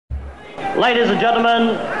Ladies and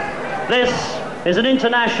gentlemen, this is an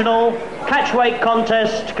international catchweight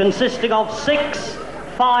contest consisting of 6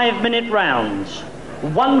 5-minute rounds.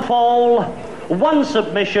 1 fall, 1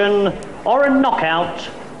 submission, or a knockout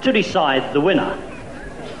to decide the winner.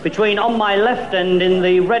 Between, on my left and in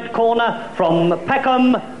the red corner, from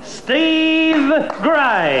Peckham, Steve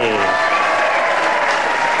Gray.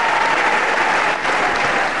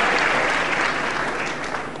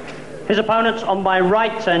 His opponents on my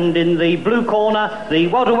right and in the blue corner, the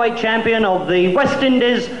welterweight champion of the West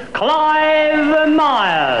Indies, Clive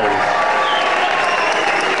Myers.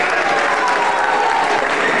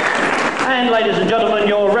 And ladies and gentlemen,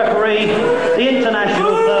 your referee, the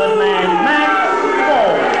international third man, Max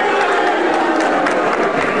Ball.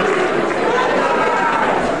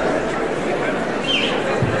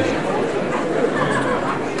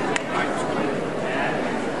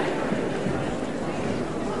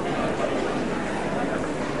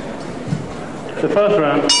 The first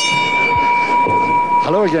round.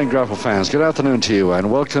 Hello again, grapple fans. Good afternoon to you,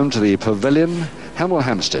 and welcome to the Pavilion, Hemel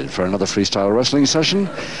Hempstead, for another freestyle wrestling session.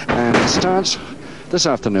 And it starts this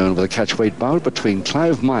afternoon with a catchweight bout between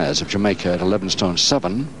Clive Myers of Jamaica at 11 stone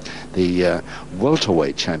 7, the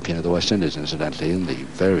welterweight champion of the West Indies, incidentally, in the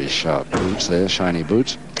very sharp boots there, shiny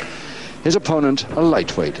boots. His opponent, a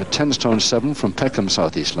lightweight at 10 stone 7 from Peckham,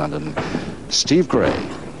 southeast London, Steve Gray.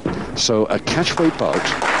 So a catchweight bout.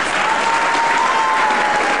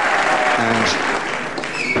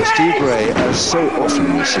 And Steve Gray, as so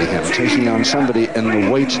often we see him, taking on somebody in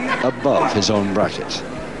the weight above his own bracket.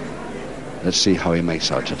 Let's see how he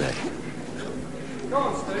makes out today.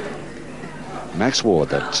 Max Ward,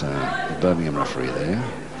 that the Birmingham referee there.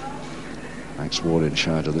 Max Ward in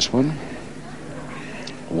charge of this one.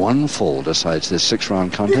 1 fall decides this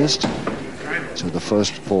 6-round contest. So the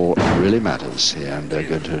first fall really matters here, and they're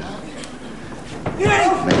going to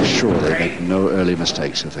make sure they make no early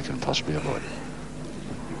mistakes if they can possibly avoid it.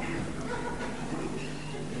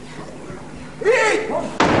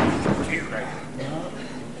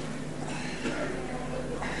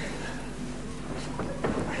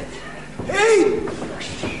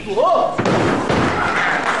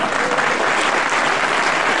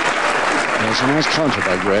 There's a nice counter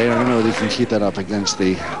by Gray. I don't know whether he can keep that up against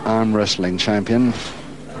the arm wrestling champion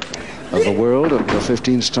of the world at the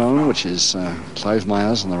 15 stone, which is Clive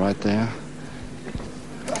Myers on the right there.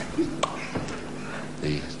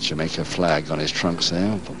 The Jamaica flag on his trunks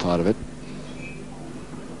there for part of it.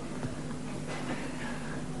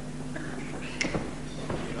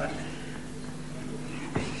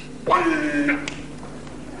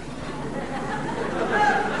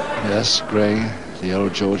 Yes, Gray, the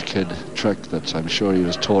old George Kidd trick that I'm sure he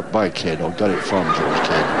was taught by Kidd, or got it from George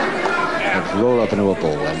Kidd. Roll up into a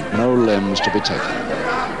ball and no limbs to be taken.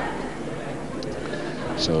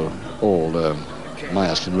 So all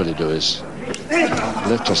Myers can really do is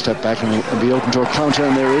lift or step back and be open to a counter,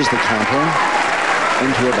 and there is the counter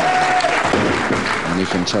into a back. And you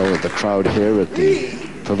can tell that the crowd here at the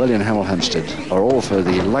Pavilion Hemel Hempstead are all for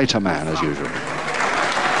the lighter man as usual.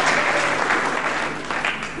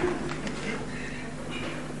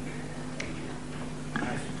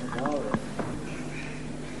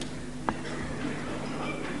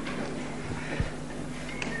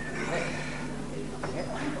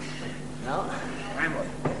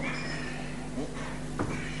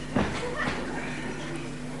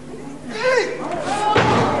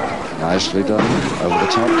 Nicely done, over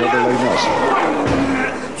the top, double leg Nelson.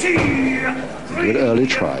 Good early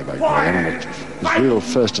try by Graham, and his real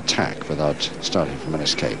first attack without starting from an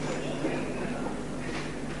escape.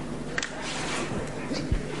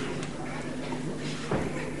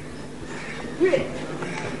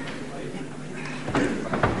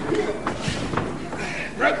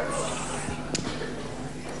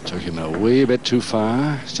 Took him a wee bit too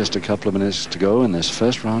far. It's just a couple of minutes to go in this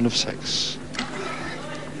first round of 6.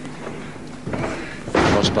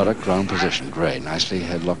 Cross-buttock, ground position. Gray, nicely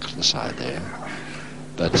headlock to the side there.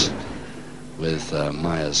 But with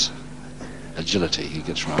Myers' agility, he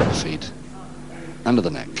gets round the feet, under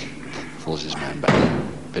the neck, falls his man back.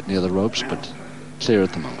 A bit near the ropes, but clear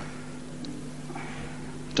at the moment.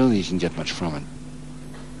 Don't think he can get much from it.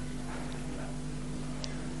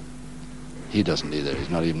 He doesn't either.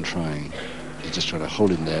 He's not even trying. He's just trying to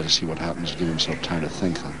hold him there to see what happens, give himself time to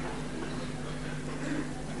think.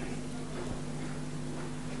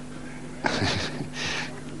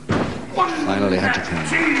 Finally had to come.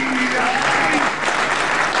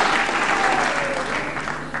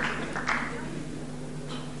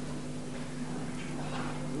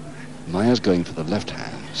 Myers going for the left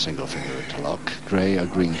hand, single finger interlock. Gray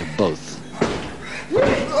agreeing to both.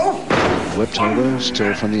 whipped over,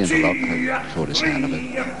 still from the interlock. That caught his hand a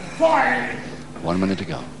bit. 1 minute to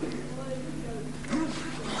go.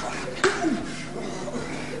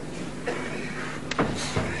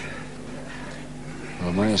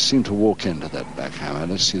 Well, Myers seemed to walk into that backhammer.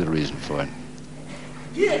 Let's see the reason for it.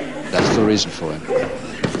 That's the reason for it.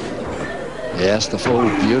 Yes, the full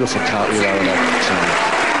beautiful cartwheel out of that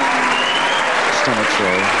stomach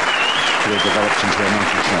throw. He developed into a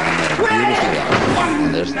monkey climb there, beautifully out.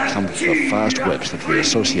 And there's come the fast whips that we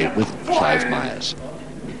associate with Clive Myers.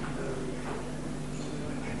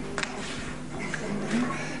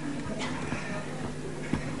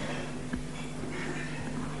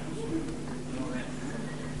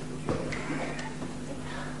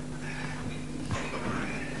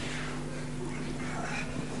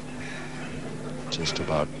 Just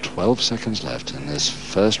about 12 seconds left in this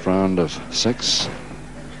first round of 6.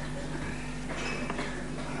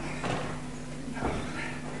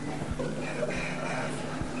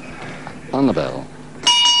 On the bell.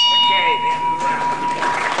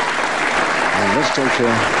 And let's take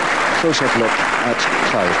a close-up look at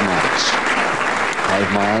Clive Myers.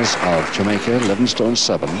 Clive Myers of Jamaica, 11 stone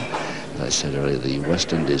 7. As I said earlier, the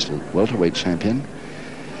West Indies welterweight champion.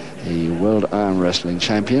 The world arm wrestling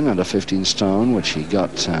champion under 15 stone, which he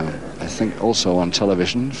got, I think, also on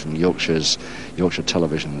television from Yorkshire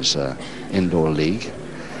Television's indoor league.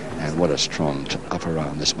 And what a strong upper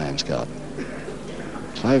arm this man's got.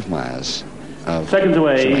 Clive Myers of Seconds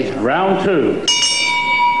away, Jamaica. round 2.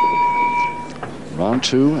 Round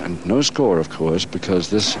 2, and no score, of course, because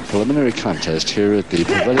this preliminary contest here at the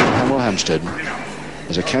Pavilion Hemel Hempstead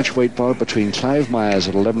is a catchweight bout between Clive Myers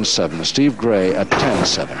at 11-7 and Steve Gray at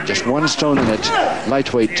 10-7. Just 1 stone in it,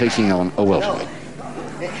 lightweight taking on a welterweight.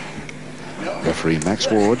 Referee Max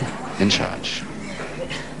Ward in charge.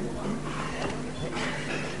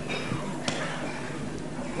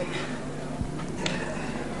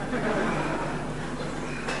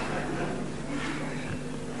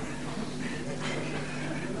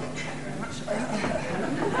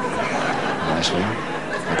 Nicely.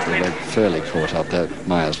 The leg fairly caught up that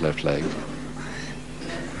Myers' left leg.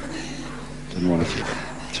 Didn't want to keep it.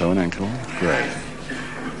 Toe and ankle, Gray.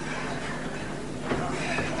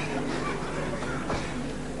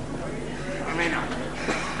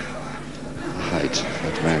 Height.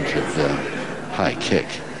 That man could high kick.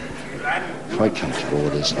 Quite comfortable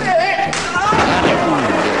with his leg. Yes,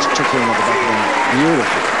 took him at the back of him.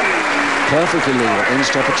 Beautiful. Perfectly legal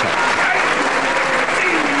in-step attack.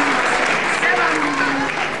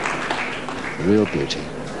 Real beauty.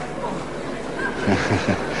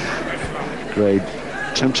 Great,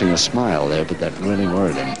 tempting a smile there, but that really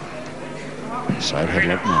worried him. Side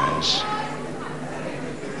headlock Myers.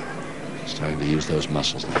 Starting to use those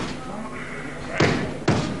muscles now.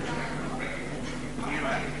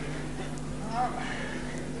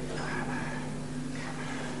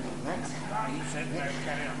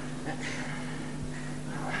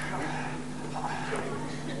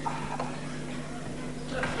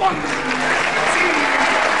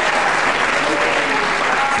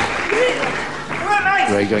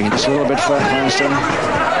 Gray going just a little bit faster.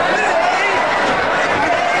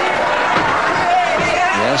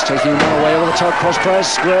 Yes, taking him away over the top, cross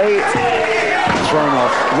press. Gray thrown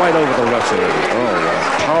off right over the referee. Oh,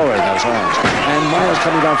 power in those arms. And Myers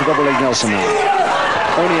coming down for double leg Nelson now.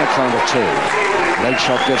 Only a count of 2. Leg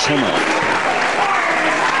shot gets him off.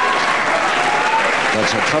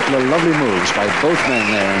 That's a couple of lovely moves by both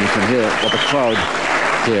men there, and you can hear what the crowd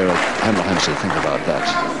here at Hemel Hempstead think about that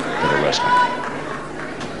bit of wrestling.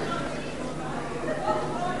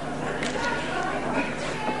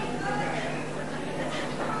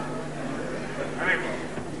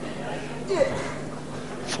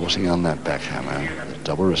 Forcing on that backhammer, the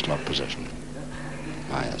double wrist lock position.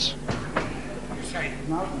 Myers.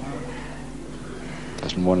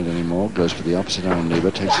 Doesn't want it anymore, goes for the opposite arm lever,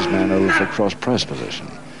 takes his man over for cross press position.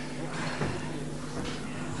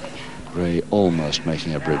 Gray almost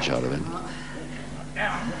making a bridge out of it.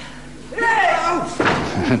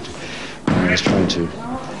 And Myers trying to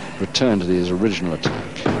return to his original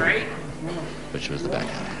attack, which was the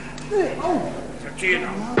backhand.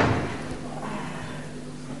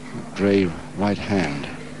 Gray right hand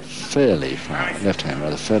fairly far, left hand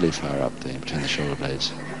rather, fairly far up there between the shoulder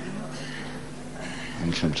blades.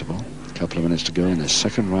 Uncomfortable. A couple of minutes to go in this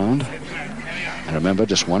second round. And remember,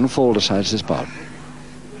 just one fall decides this bout.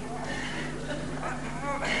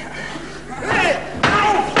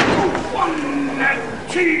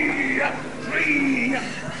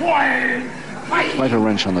 Quite a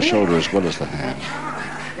wrench on the shoulder as well as the hand.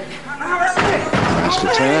 Nice to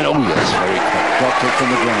turn. Oh yes, very quick. Drop kick from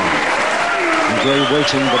the ground. Gray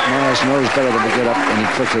waiting, but Myers knows better than to get up any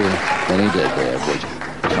quicker than he did there, but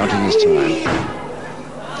counting his time.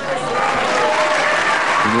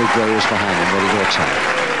 He knew Gray was behind him, ready to attack.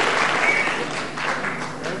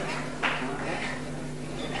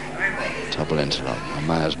 Double interlock.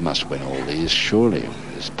 Myers must win all these, surely,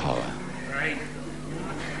 with his power.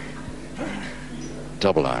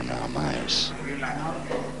 Double arm now, Myers.